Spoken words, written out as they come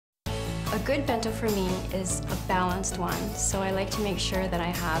A good bento for me is a balanced one, so I like to make sure that I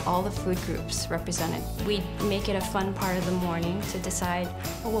have all the food groups represented. We make it a fun part of the morning to decide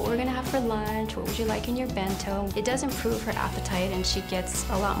what we're gonna have for lunch, what would you like in your bento. It does improve her appetite and she gets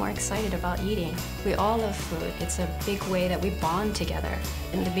a lot more excited about eating. We all love food. It's a big way that we bond together.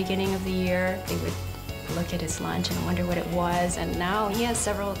 In the beginning of the year, they would look at his lunch and wonder what it was, and now he has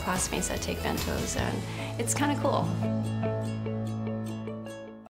several classmates that take bentos, and it's kind of cool.